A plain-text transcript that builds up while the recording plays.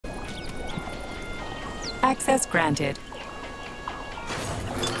Access granted.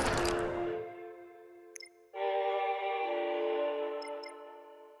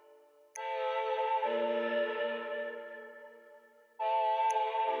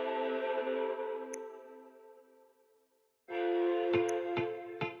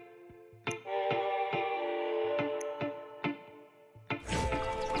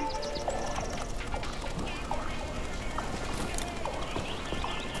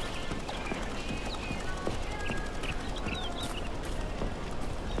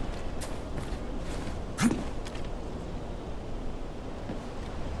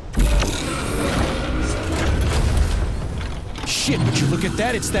 Shit, would you look at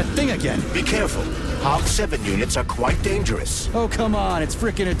that? It's that thing again. Be careful. HOG-7 units are quite dangerous. Oh, come on. It's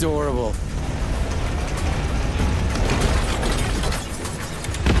freaking adorable.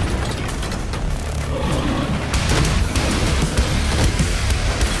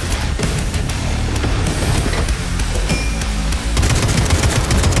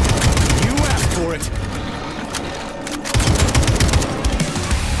 You asked for it.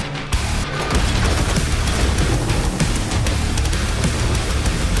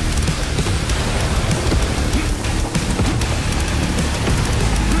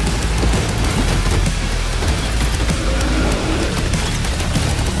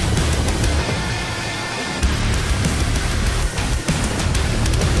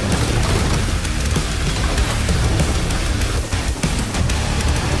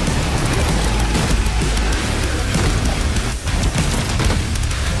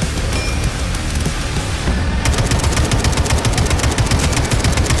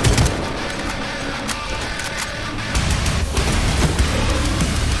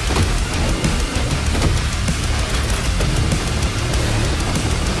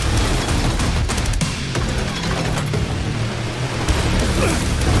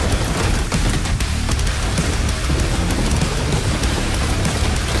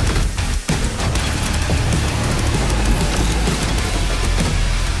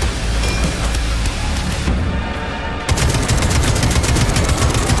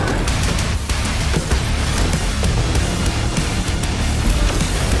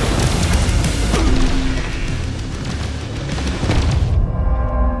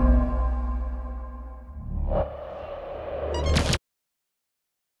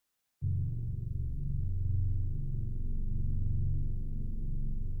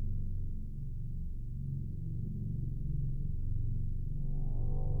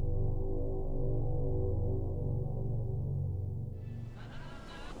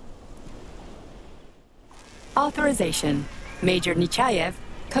 Authorization. Major Nechayev,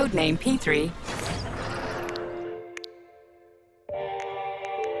 codename P3.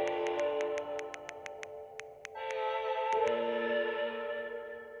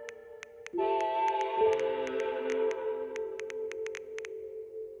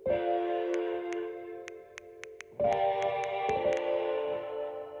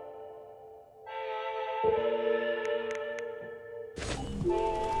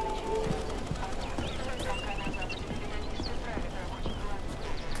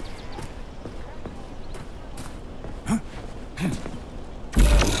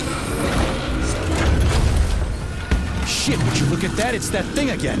 Shit, would you look at that? It's that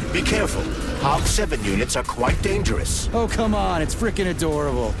thing again. Be careful. HOG-7 units are quite dangerous. Oh, come on. It's freaking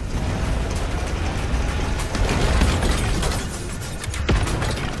adorable.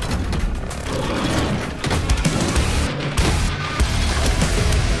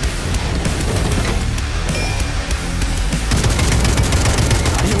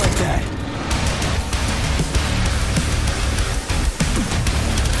 How do you like that?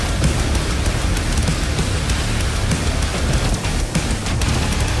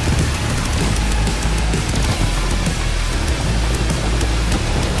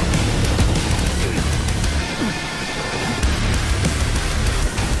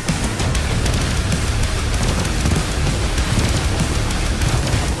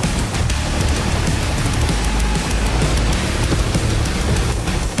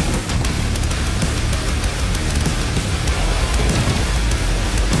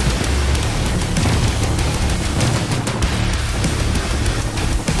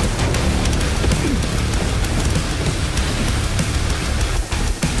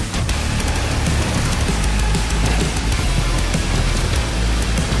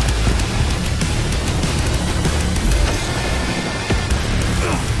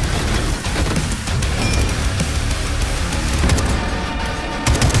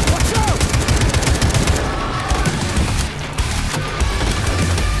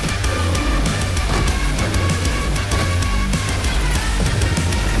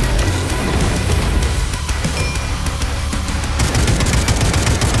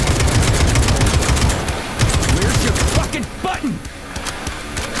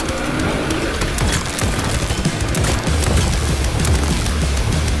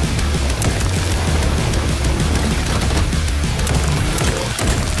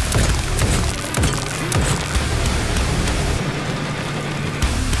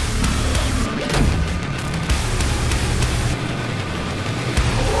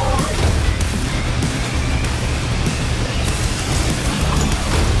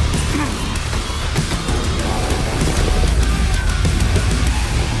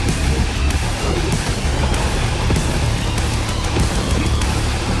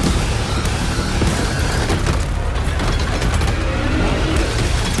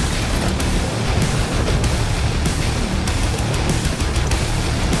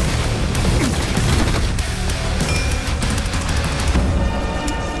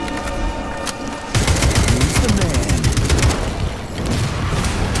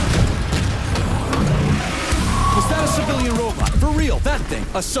 that thing?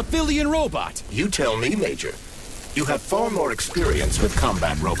 A civilian robot? You tell me, Major. You have far more experience with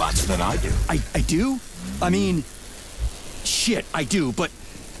combat robots than I do. I do? I mean... Shit, I do, but...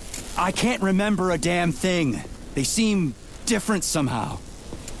 I can't remember a damn thing. They seem different somehow.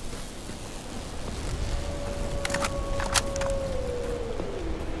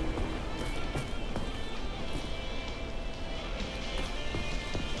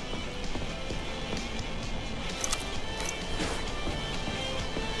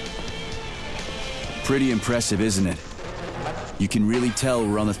 Pretty impressive, isn't it? You can really tell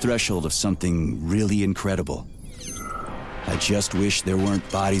we're on the threshold of something really incredible. I just wish there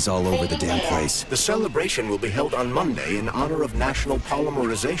weren't bodies all over the damn place. The celebration will be held on Monday in honor of National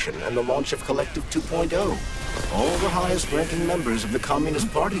Polymerization and the launch of Collective 2.0. All the highest-ranking members of the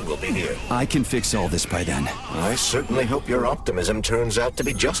Communist Party will be here. I can fix all this by then. I certainly hope your optimism turns out to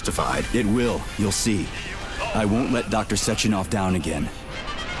be justified. It will, you'll see. I won't let Dr. Sechenov down again.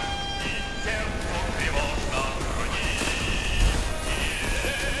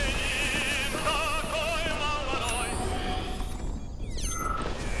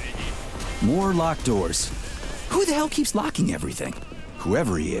 More locked doors. Who the hell keeps locking everything?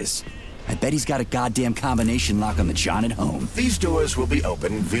 Whoever he is. I bet he's got a goddamn combination lock on the John at home. These doors will be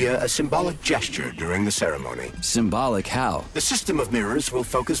opened via a symbolic gesture during the ceremony. Symbolic how? The system of mirrors will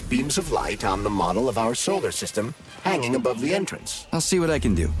focus beams of light on the model of our solar system hanging above the entrance. I'll see what I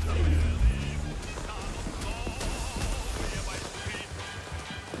can do.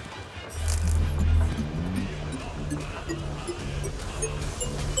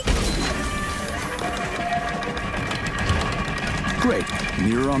 Great.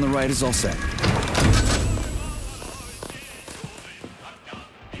 Mirror on the right is all set.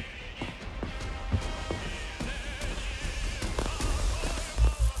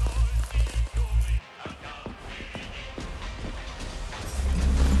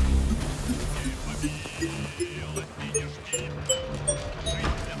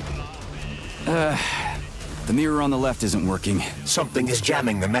 The mirror on the left isn't working. Something is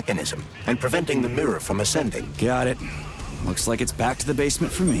jamming the mechanism and preventing the mirror from ascending. Got it. Looks like it's back to the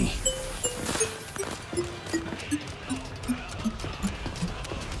basement for me.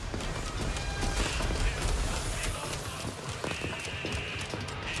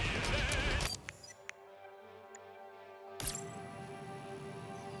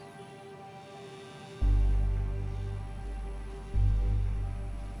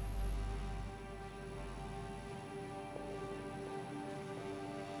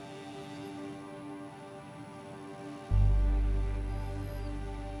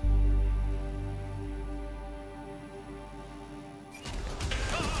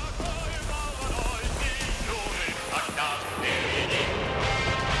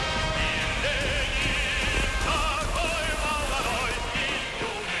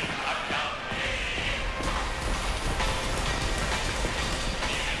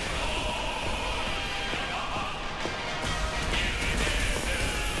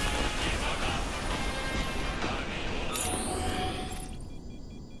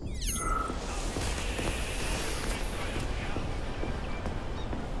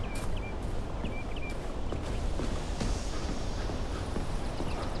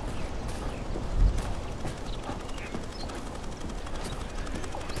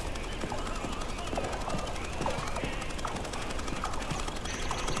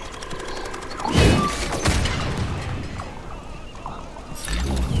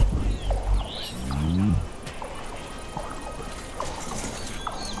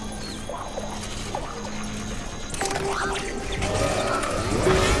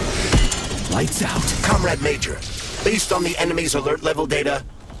 Lights out. Comrade Major, based on the enemy's alert level data,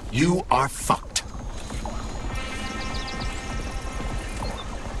 you are fucked.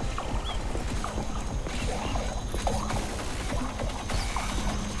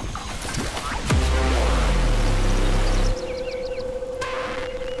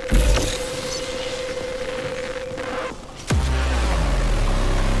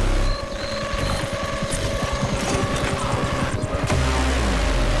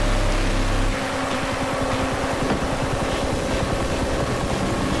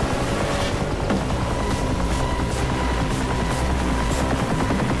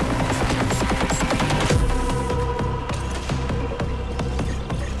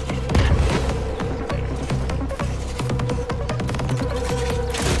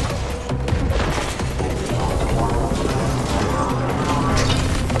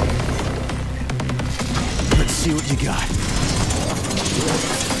 See what you got.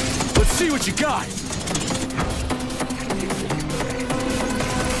 Let's see what you got.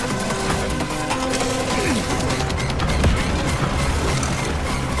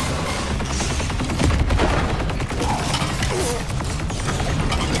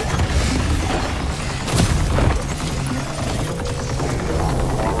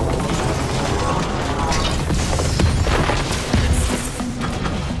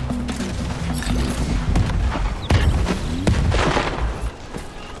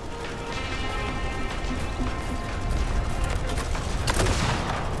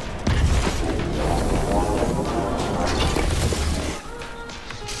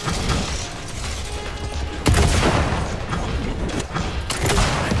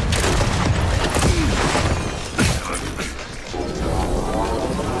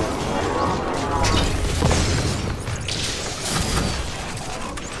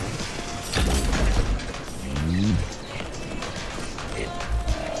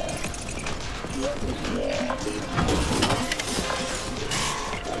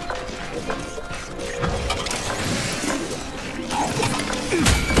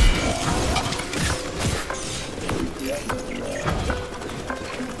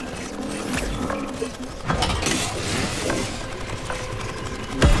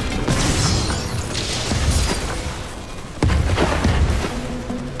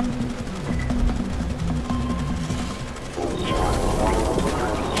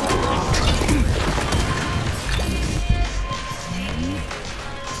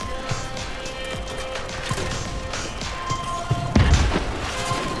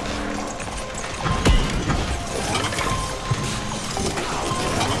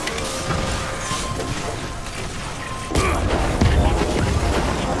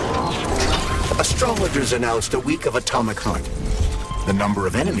 Astrologers announced a week of atomic hunt. The number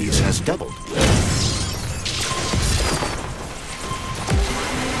of enemies has doubled.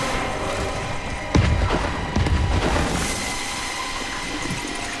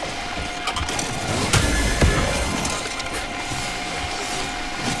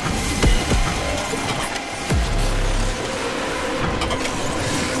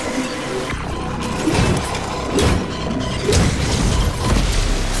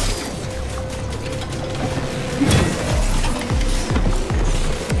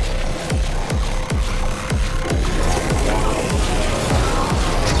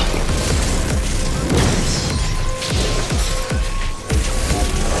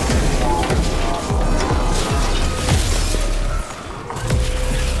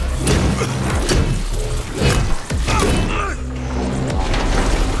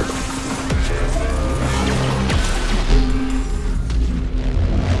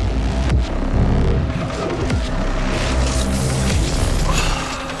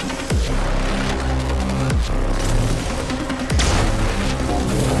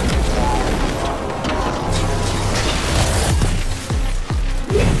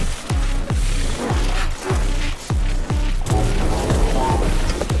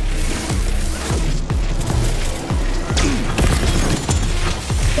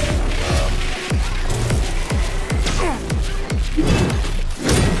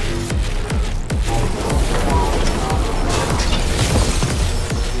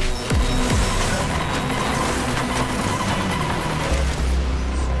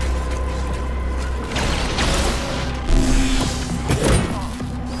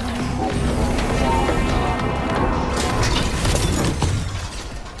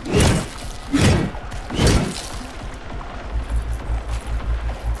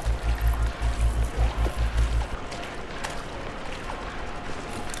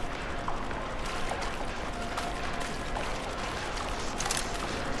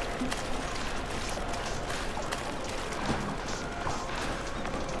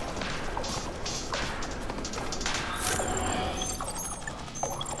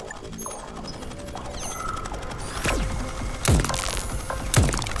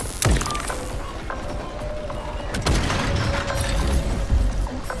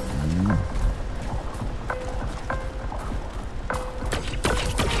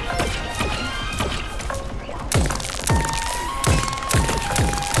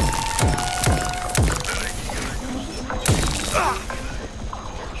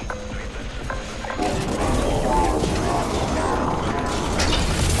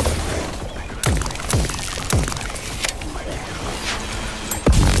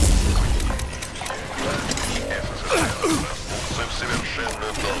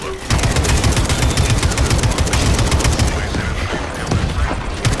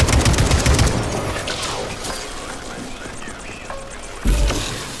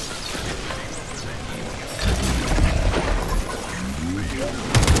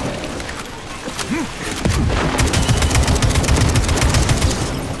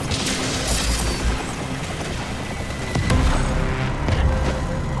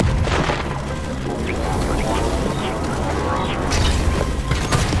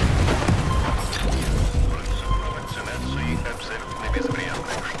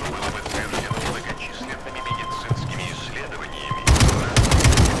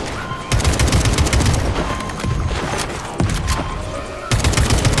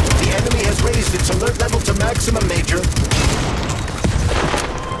 Maximum, Major.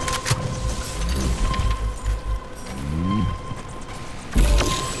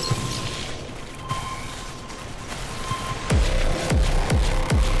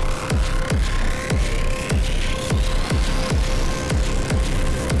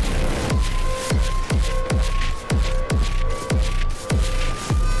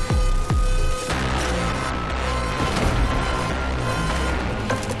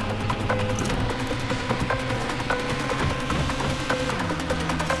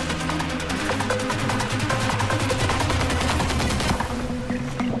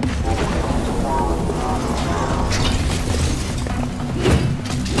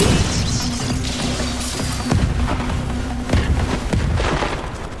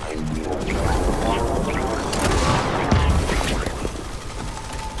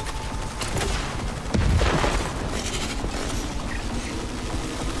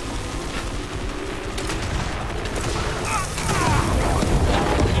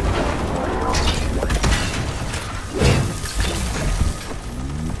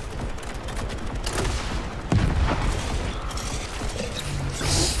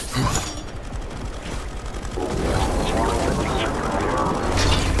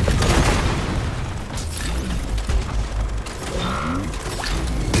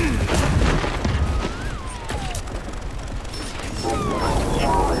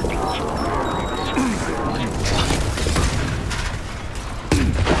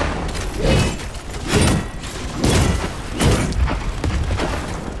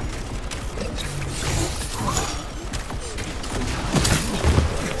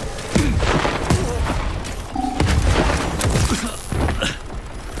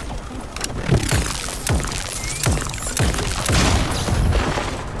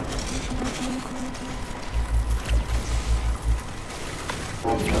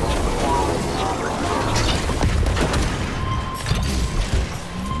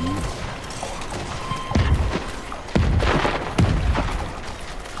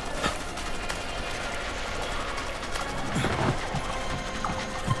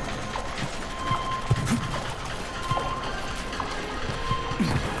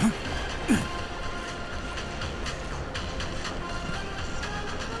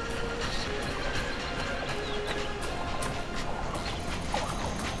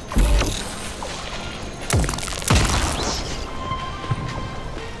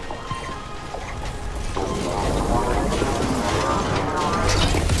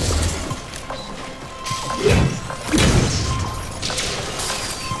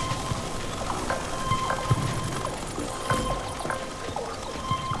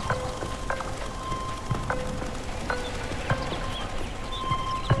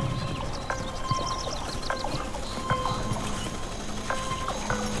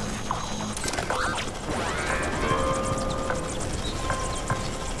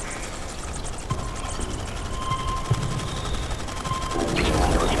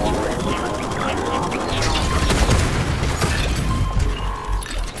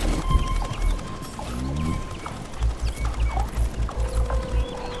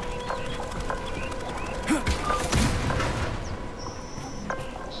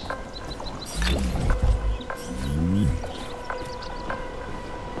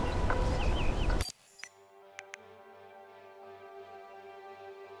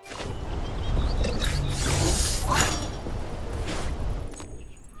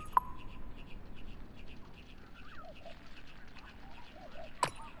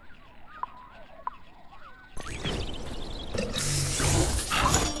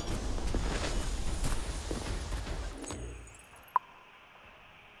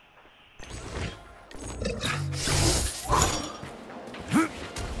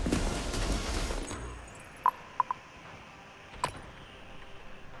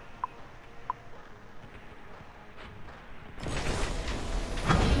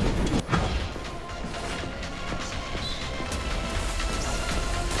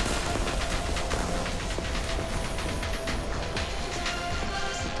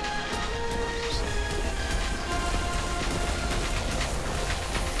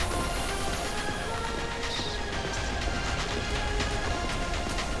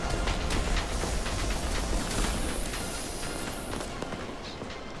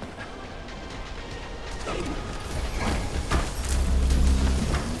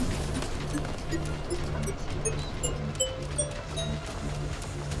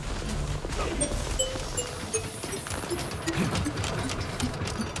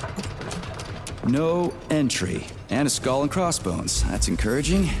 No entry. And a skull and crossbones. That's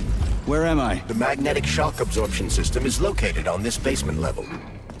encouraging. Where am I? The magnetic shock absorption system is located on this basement level.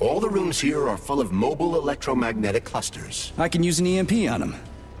 All the rooms here are full of mobile electromagnetic clusters. I can use an EMP on them.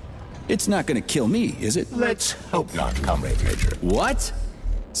 It's not gonna kill me, is it? Let's hope not, Comrade Major. What?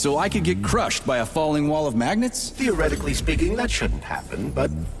 So I could get crushed by a falling wall of magnets? Theoretically speaking, that shouldn't happen, but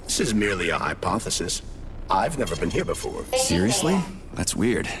this is merely a hypothesis. I've never been here before. Seriously? That's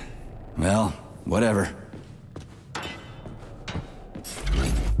weird. Well, whatever.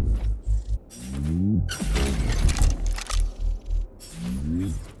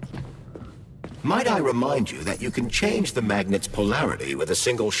 Might I remind you that you can change the magnet's polarity with a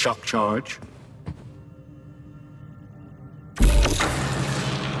single shock charge?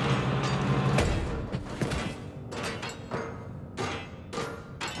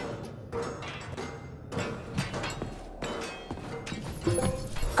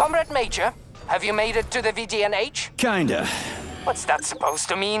 Comrade Major, have you made it to the VDNH? Kinda. What's that supposed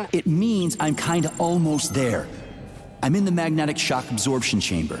to mean? It means I'm kinda almost there. I'm in the magnetic shock absorption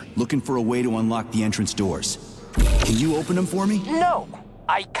chamber, looking for a way to unlock the entrance doors. Can you open them for me? No,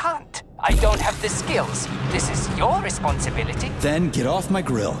 I can't. I don't have the skills. This is your responsibility. Then get off my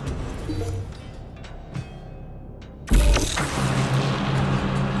grill.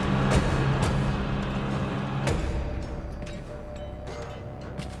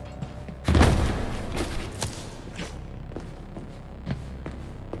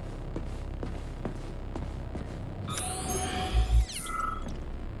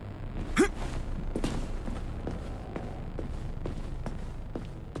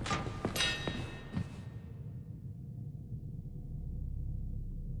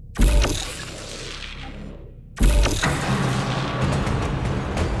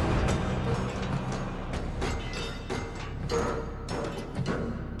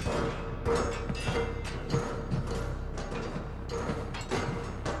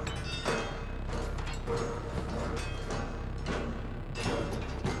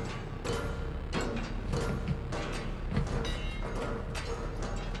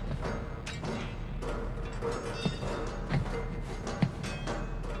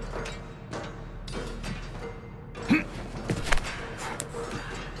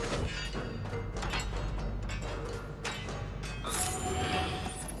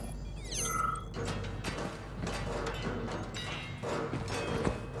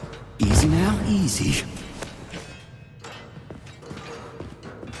 Easy now, easy.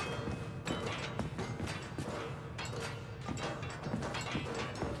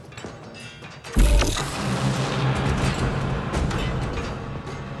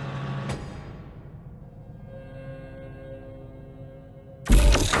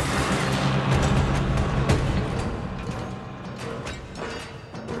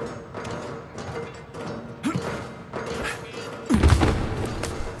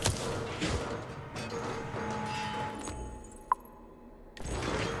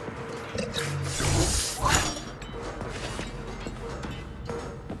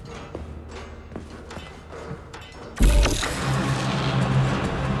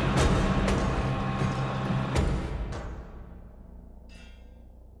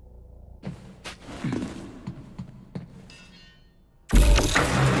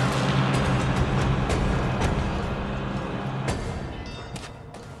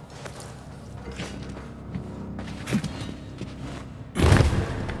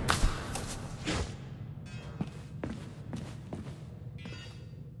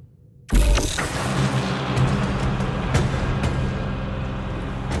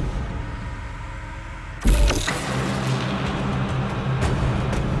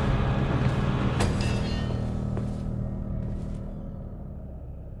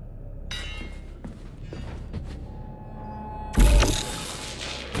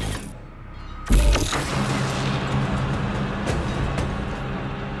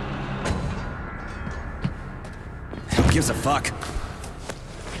 Who gives a fuck?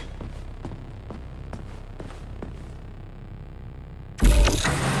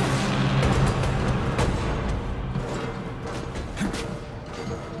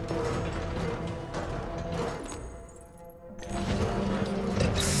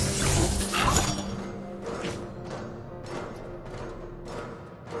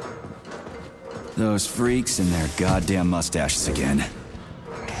 Those freaks and their goddamn mustaches again.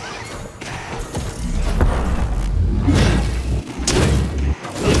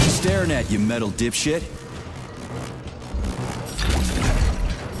 What are you staring at, you metal dipshit?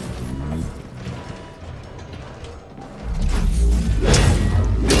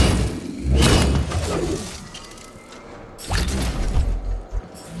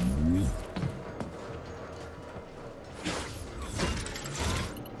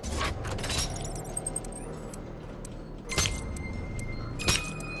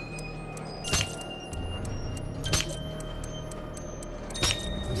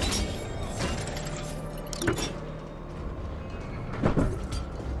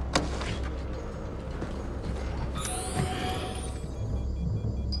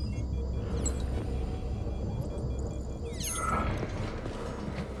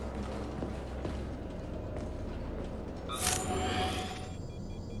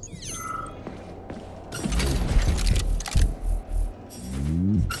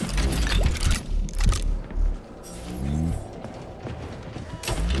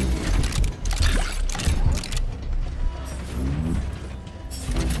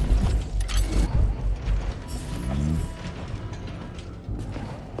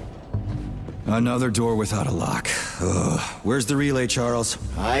 Another door without a lock. Ugh. Where's the relay, Charles?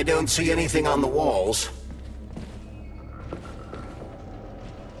 I don't see anything on the walls.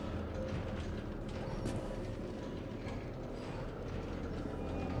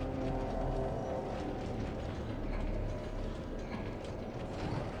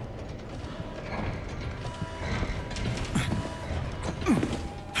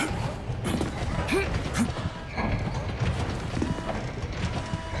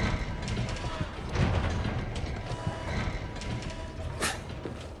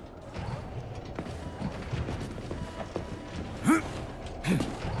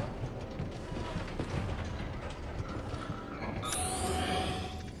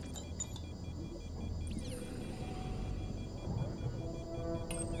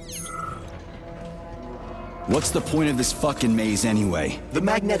 What's the point of this fucking maze anyway? The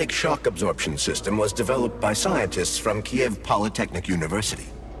magnetic shock absorption system was developed by scientists from Kiev Polytechnic University.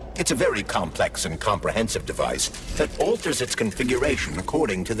 It's a very complex and comprehensive device that alters its configuration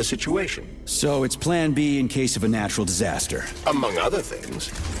according to the situation. So it's plan B in case of a natural disaster. Among other things.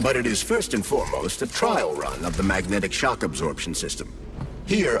 But it is first and foremost a trial run of the magnetic shock absorption system.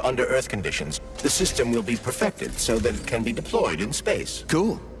 Here, under Earth conditions, the system will be perfected so that it can be deployed in space.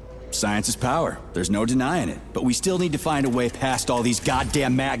 Cool. Science is power. There's no denying it. But we still need to find a way past all these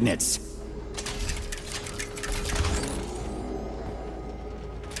goddamn magnets.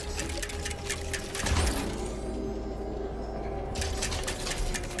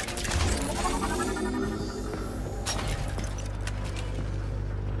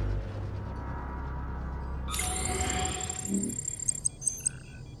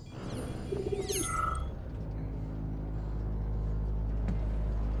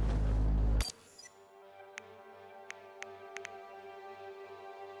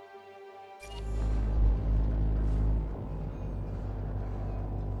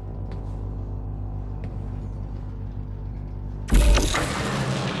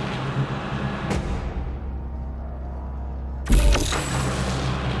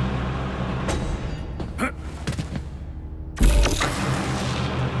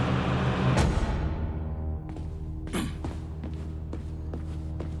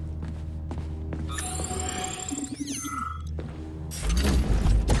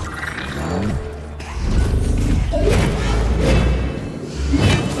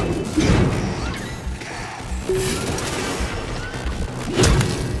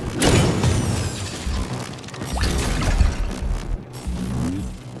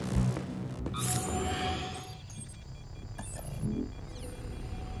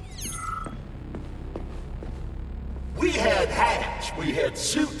 had hats, we had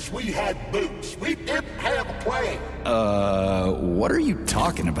suits, we had boots. We didn't have a plane. What are you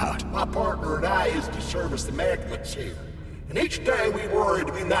talking about? My partner and I used to service the magnets here. And each day we worried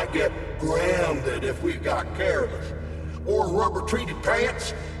we might get grounded if we got careless. Wore rubber-treated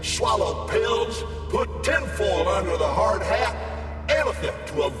pants, swallowed pills, put tinfoil under the hard hat, anything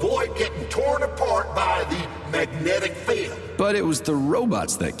to avoid getting torn apart by the magnetic field. But it was the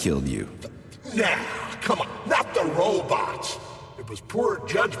robots that killed you. Now, come on, not the robots. It was poor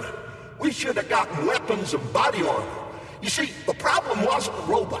judgment. We should have gotten weapons and body armor. You see, the problem wasn't the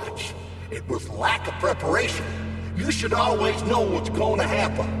robots. It was lack of preparation. You should always know what's going to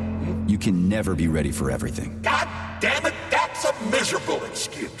happen. You can never be ready for everything. God damn it, that's a miserable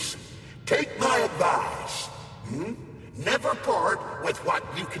excuse. Take my advice. Never part with what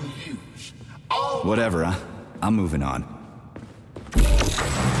you can use. Whatever, huh? I'm moving on.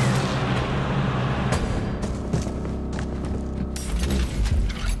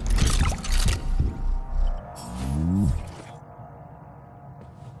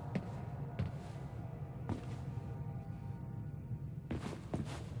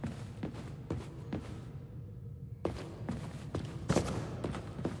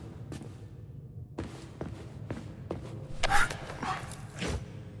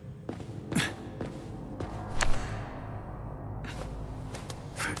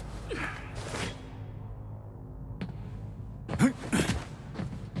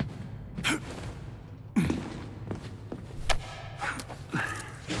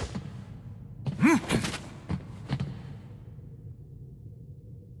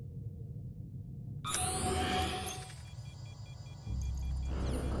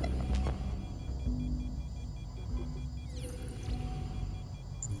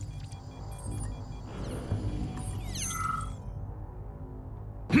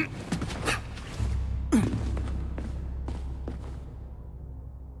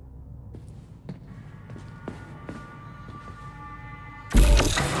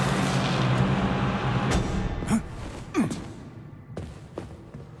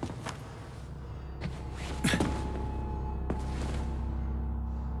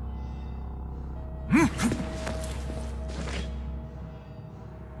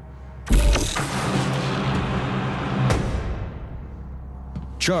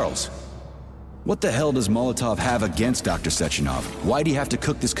 Charles, what the hell does Molotov have against Dr. Sechenov? Why'd he have to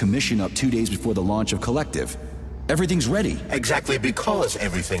cook this commission up 2 days before the launch of Collective? Everything's ready. Exactly because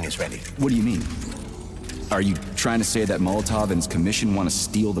everything is ready. What do you mean? Are you trying to say that Molotov and his commission want to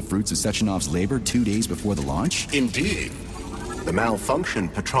steal the fruits of Sechenov's labor 2 days before the launch? Indeed. The malfunction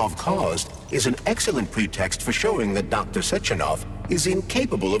Petrov caused is an excellent pretext for showing that Dr. Sechenov is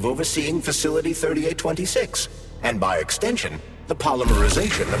incapable of overseeing Facility 3826, and by extension, the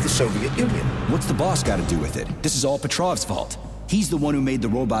polymerization of the Soviet Union. What's the boss got to do with it? This is all Petrov's fault. He's the one who made the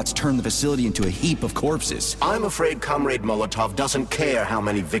robots turn the facility into a heap of corpses. I'm afraid Comrade Molotov doesn't care how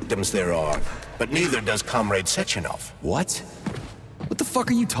many victims there are, but neither does Comrade Sechenov. What? What the fuck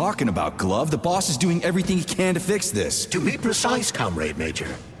are you talking about, Glove? The boss is doing everything he can to fix this. To be precise, Comrade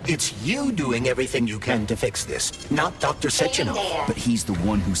Major, it's you doing everything you can to fix this, not Dr. Sechenov. But he's the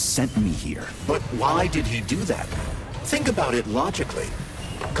one who sent me here. But why did he do that? Think about it logically.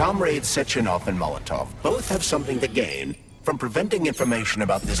 Comrades Sechenov and Molotov both have something to gain from preventing information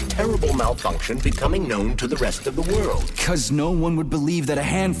about this terrible malfunction becoming known to the rest of the world. Because no one would believe that a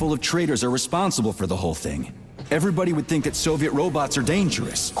handful of traitors are responsible for the whole thing. Everybody would think that Soviet robots are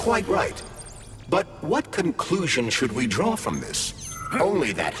dangerous. Quite right. But what conclusion should we draw from this?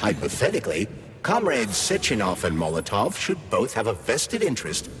 Only that, hypothetically, Comrades Sechenov and Molotov should both have a vested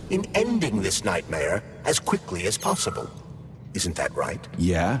interest in ending this nightmare as quickly as possible. Isn't that right?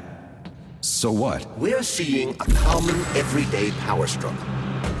 Yeah? So what? We're seeing a common, everyday power struggle.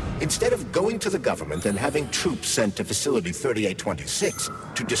 Instead of going to the government and having troops sent to Facility 3826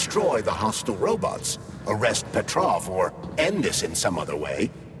 to destroy the hostile robots, arrest Petrov, or end this in some other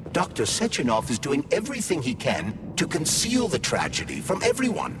way, Dr. Sechenov is doing everything he can to conceal the tragedy from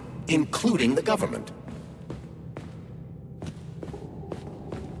everyone, including the government.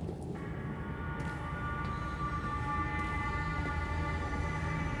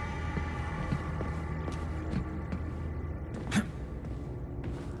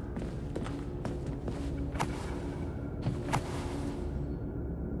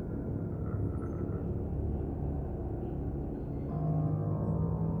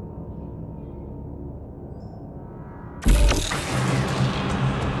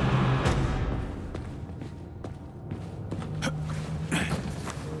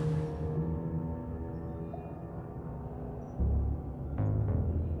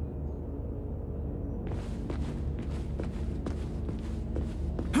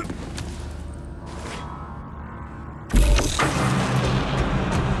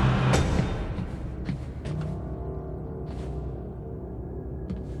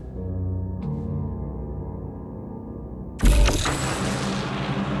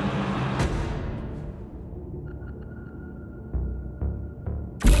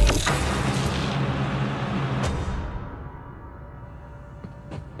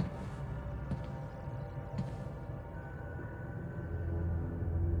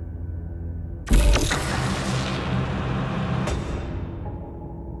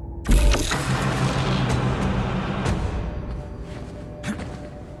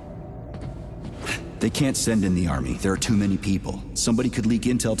 They can't send in the army. There are too many people. Somebody could leak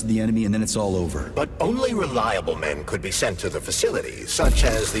intel to the enemy and then it's all over. But only reliable men could be sent to the facility, such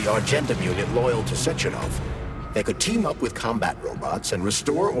as the Armageddon unit loyal to Sechenov. They could team up with combat robots and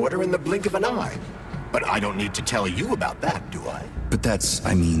restore order in the blink of an eye. But I don't need to tell you about that, do I? But that's,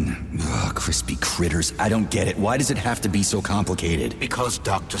 I mean, crispy critters. I don't get it. Why does it have to be so complicated? Because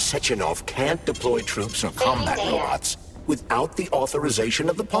Dr. Sechenov can't deploy troops or combat robots without the authorization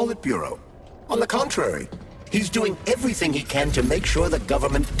of the Politburo. On the contrary, he's doing everything he can to make sure the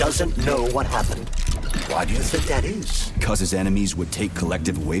government doesn't know what happened. Why do you think that is? Because his enemies would take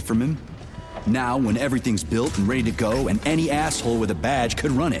Collective away from him? Now, when everything's built and ready to go, and any asshole with a badge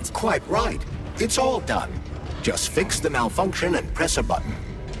could run it. Quite right. It's all done. Just fix the malfunction and press a button.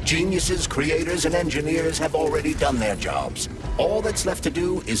 Geniuses, creators, and engineers have already done their jobs. All that's left to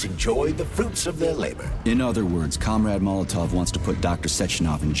do is enjoy the fruits of their labor. In other words, Comrade Molotov wants to put Dr.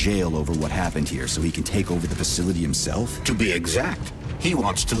 Sechenov in jail over what happened here so he can take over the facility himself? To be exact, he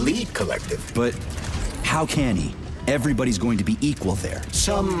wants to lead Collective. But how can he? Everybody's going to be equal there.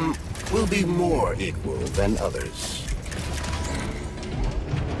 Some will be more equal than others.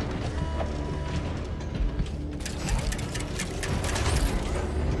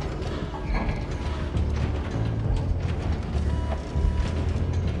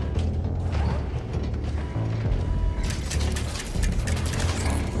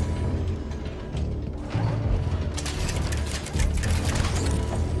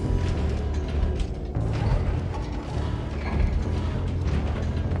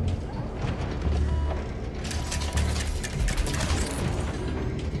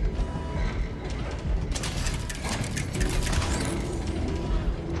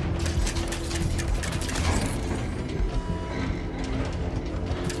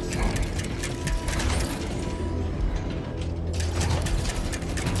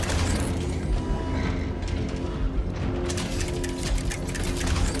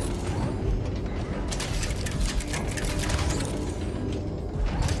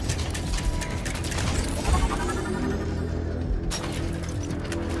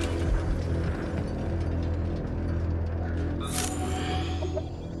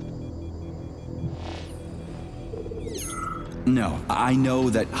 No, I know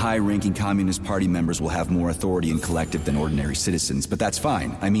that high-ranking Communist Party members will have more authority in Collective than ordinary citizens, but that's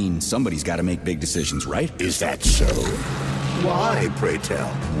fine. I mean, somebody's got to make big decisions, right? Is that so? Why, pray tell?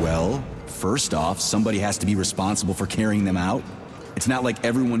 Well, first off, somebody has to be responsible for carrying them out. It's not like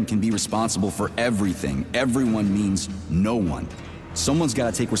everyone can be responsible for everything. Everyone means no one. Someone's got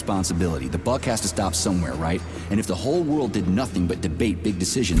to take responsibility. The buck has to stop somewhere, right? And if the whole world did nothing but debate big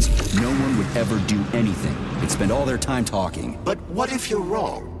decisions, no one would ever do anything. They'd spend all their time talking. But what if you're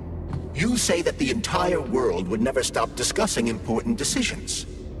wrong? You say that the entire world would never stop discussing important decisions.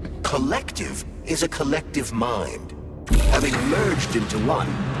 Collective is a collective mind. Having merged into one,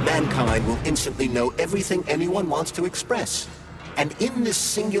 mankind will instantly know everything anyone wants to express. And in this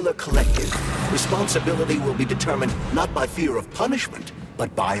singular collective, responsibility will be determined not by fear of punishment,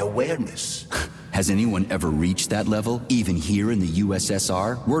 but by awareness. Has anyone ever reached that level, even here in the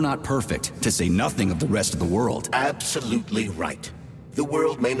USSR? We're not perfect, to say nothing of the rest of the world. Absolutely right. The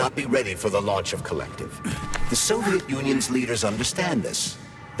world may not be ready for the launch of Collective. The Soviet Union's leaders understand this.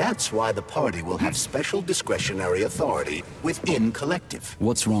 That's why the party will have special discretionary authority within Collective.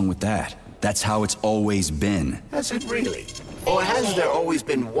 What's wrong with that? That's how it's always been. Has it really? Or has there always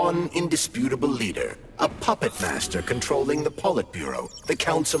been one indisputable leader? A puppet master controlling the Politburo, the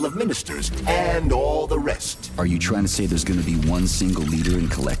Council of Ministers, and all the rest? Are you trying to say there's going to be one single leader in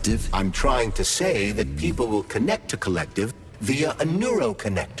Collective? I'm trying to say that people will connect to Collective via a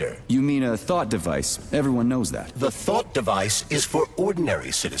neuroconnector. You mean a thought device? Everyone knows that. The thought device is for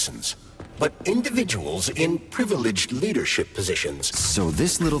ordinary citizens, but individuals in privileged leadership positions. So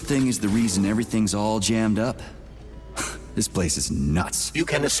this little thing is the reason everything's all jammed up? This place is nuts. You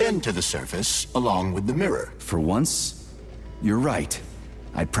can ascend to the surface along with the mirror. For once, you're right.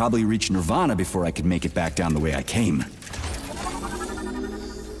 I'd probably reach Nirvana before I could make it back down the way I came.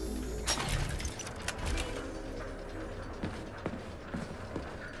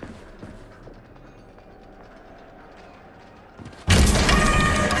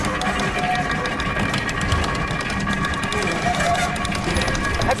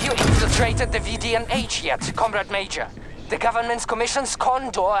 Have you infiltrated the VDNH yet, Comrade Major? The government's commission's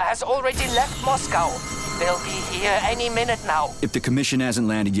Condor has already left Moscow. They'll be here any minute now. If the commission hasn't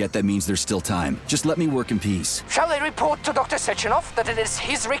landed yet, that means there's still time. Just let me work in peace. Shall I report to Dr. Sechenov that it is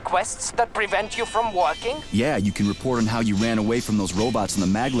his requests that prevent you from working? Yeah, you can report on how you ran away from those robots on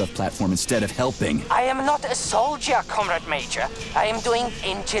the maglev platform instead of helping. I am not a soldier, Comrade Major. I am doing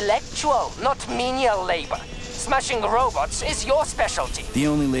intellectual, not menial labor. Smashing robots is your specialty. The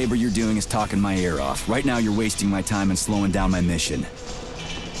only labor you're doing is talking my ear off. Right now you're wasting my time and slowing down my mission.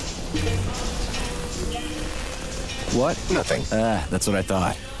 What? Nothing. That's what I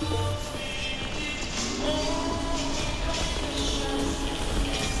thought.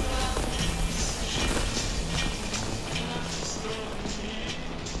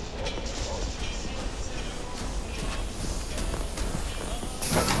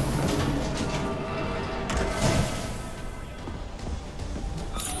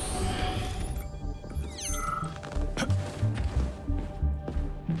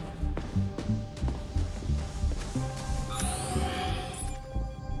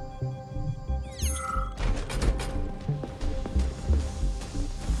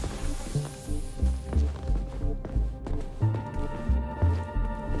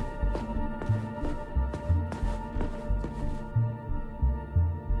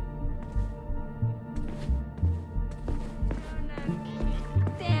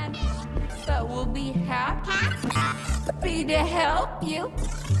 But we'll be happy to help you.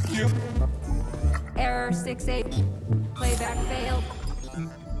 Error 68. Playback failed.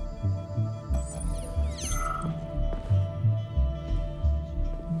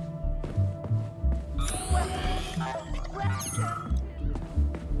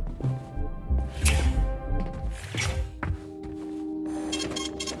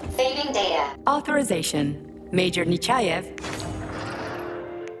 Saving data. Authorization. Major Nechayev.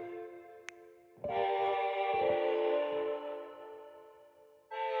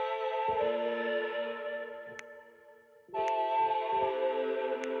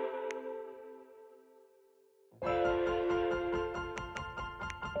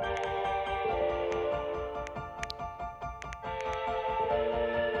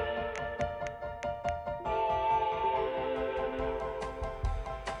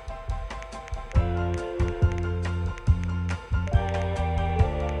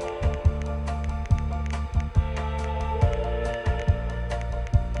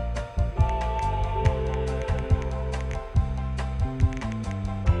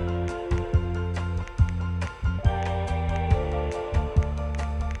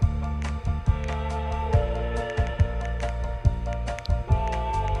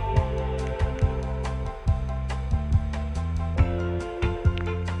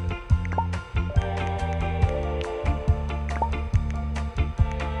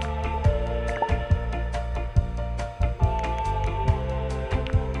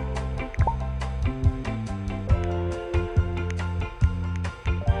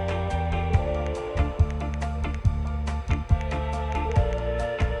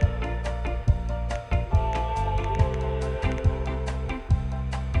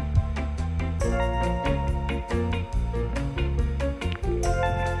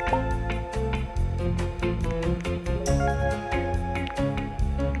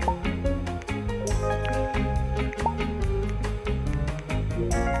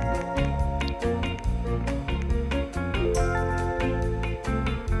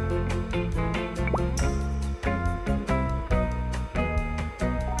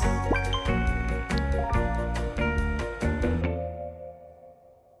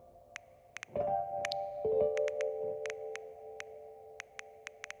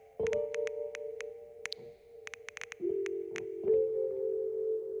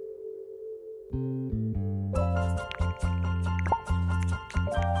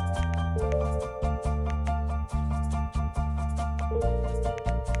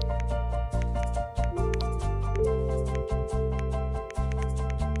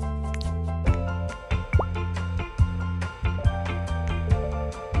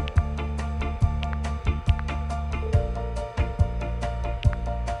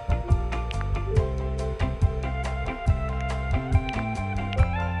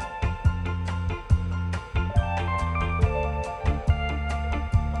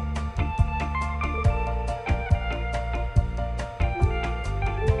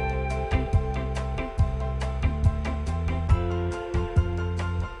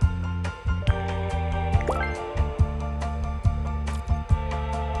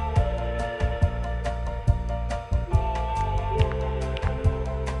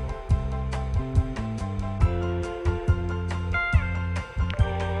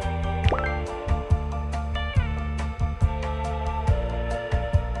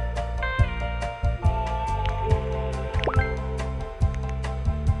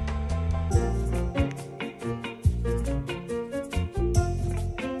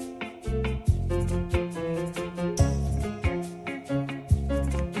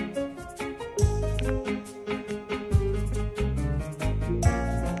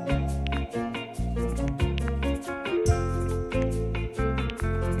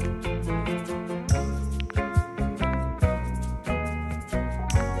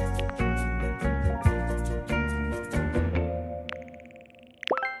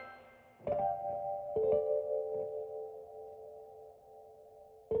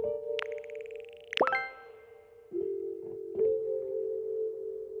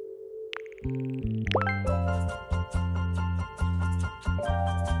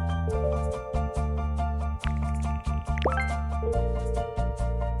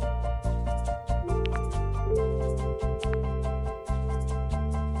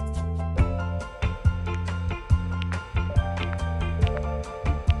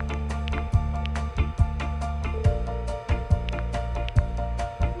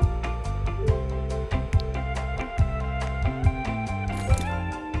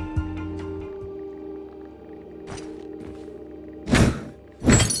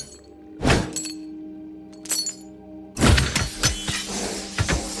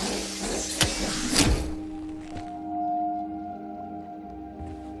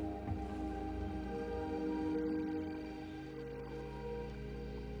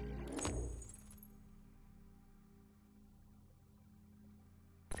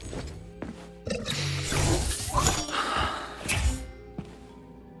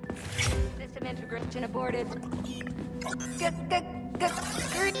 Mission aborted.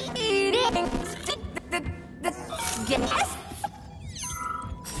 Greetings. Yes.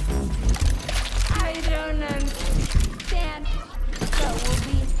 I don't understand, but we'll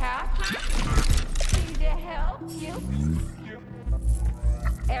be happy to help you.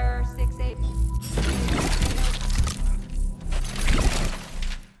 Error 68.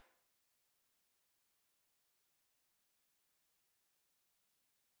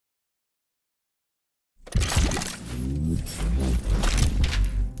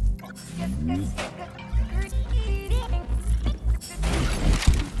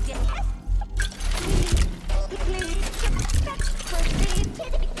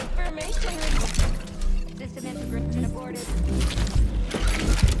 System integration aborted.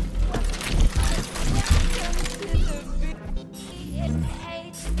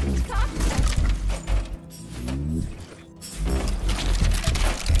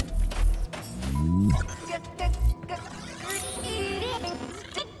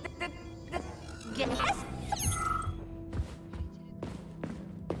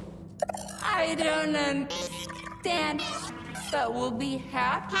 I don't understand, but we'll be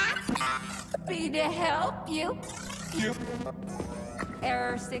happy to help you.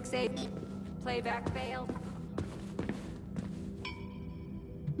 Error 68. Playback failed.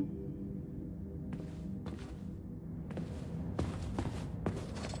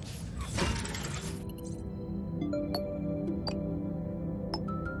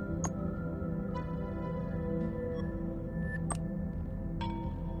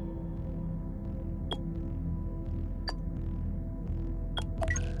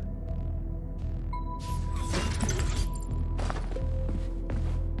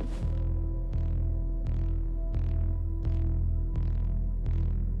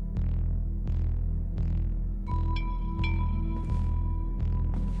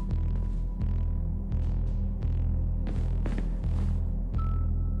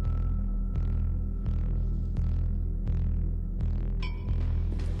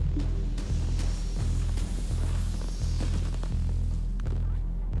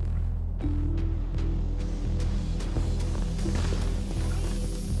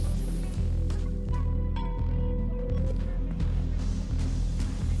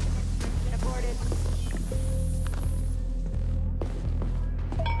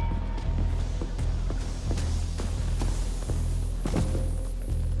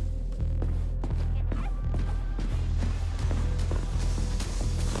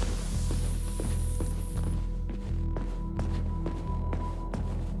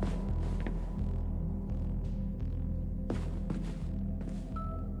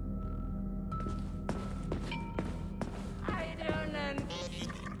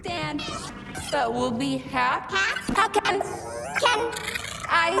 But we'll be happy. How can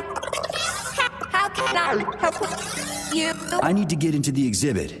I help you? I need to get into the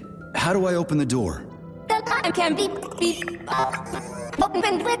exhibit. How do I open the door? The line can be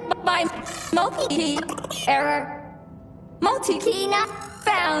opened with my multi-key. Error. Multi-key not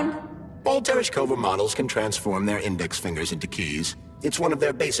found. All Tereshkova models can transform their index fingers into keys. It's one of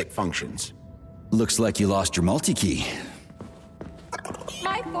their basic functions. Looks like you lost your multi-key.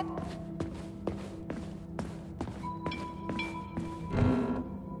 My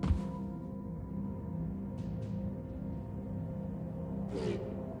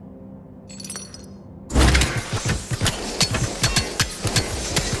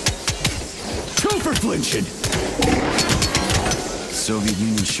For flinching! Soviet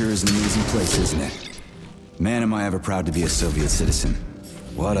Union sure is an amazing place, isn't it? Man, am I ever proud to be a Soviet citizen.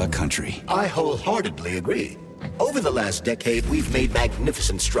 What a country. I wholeheartedly agree. Over the last decade, we've made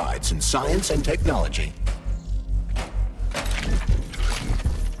magnificent strides in science and technology.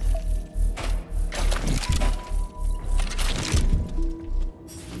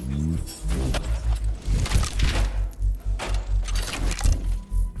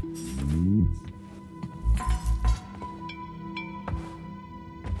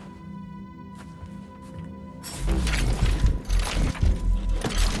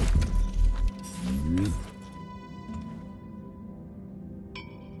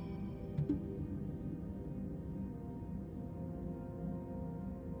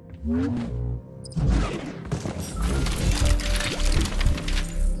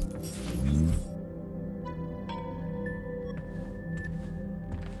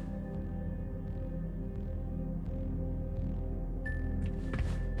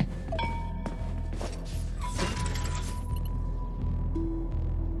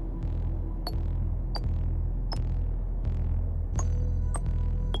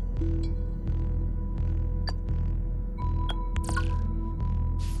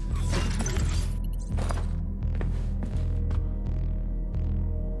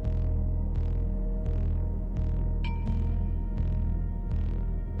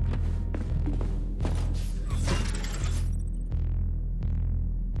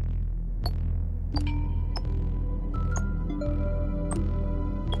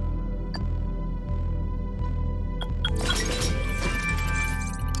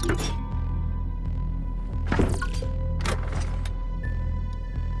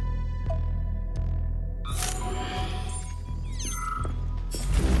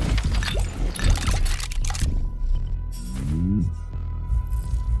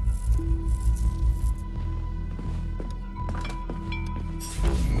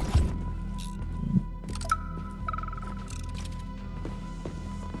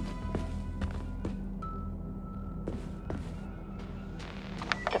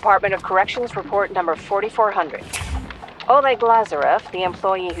 Department of Corrections report number 4400. Oleg Lazarev, the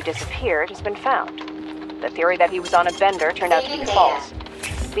employee who disappeared, has been found. The theory that he was on a bender turned out to be false.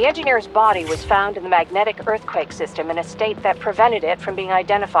 The engineer's body was found in the magnetic earthquake system in a state that prevented it from being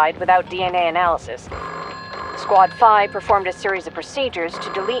identified without DNA analysis. Squad 5 performed a series of procedures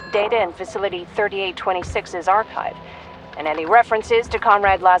to delete data in Facility 3826's archive, and any references to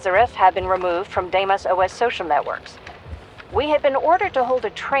Comrade Lazarev have been removed from Deimos OS social networks. We had been ordered to hold a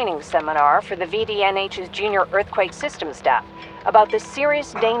training seminar for the VDNH's junior earthquake system staff about the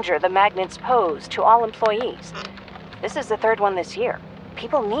serious danger the magnets pose to all employees. This is the third one this year.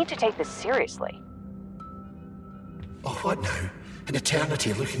 People need to take this seriously. Oh, what now? An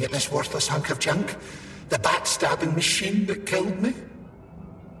eternity looking at this worthless hunk of junk? The backstabbing machine that killed me?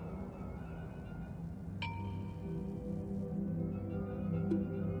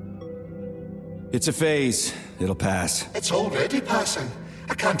 It's a phase. It'll pass. It's already passing.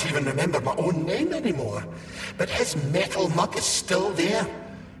 I can't even remember my own name anymore. But his metal mug is still there.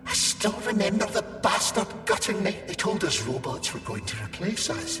 I still remember the bastard gutting me. They told us robots were going to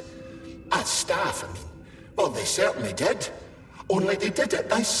replace us. As staff, I mean. Well, they certainly did. Only they did it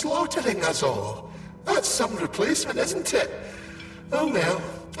by slaughtering us all. That's some replacement, isn't it? Oh well.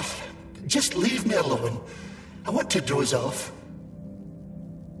 Just leave me alone. I want to doze off.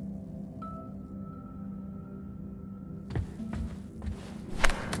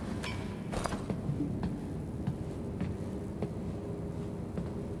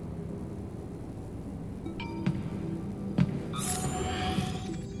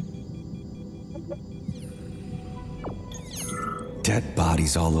 Dead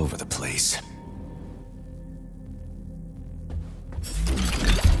bodies all over the place.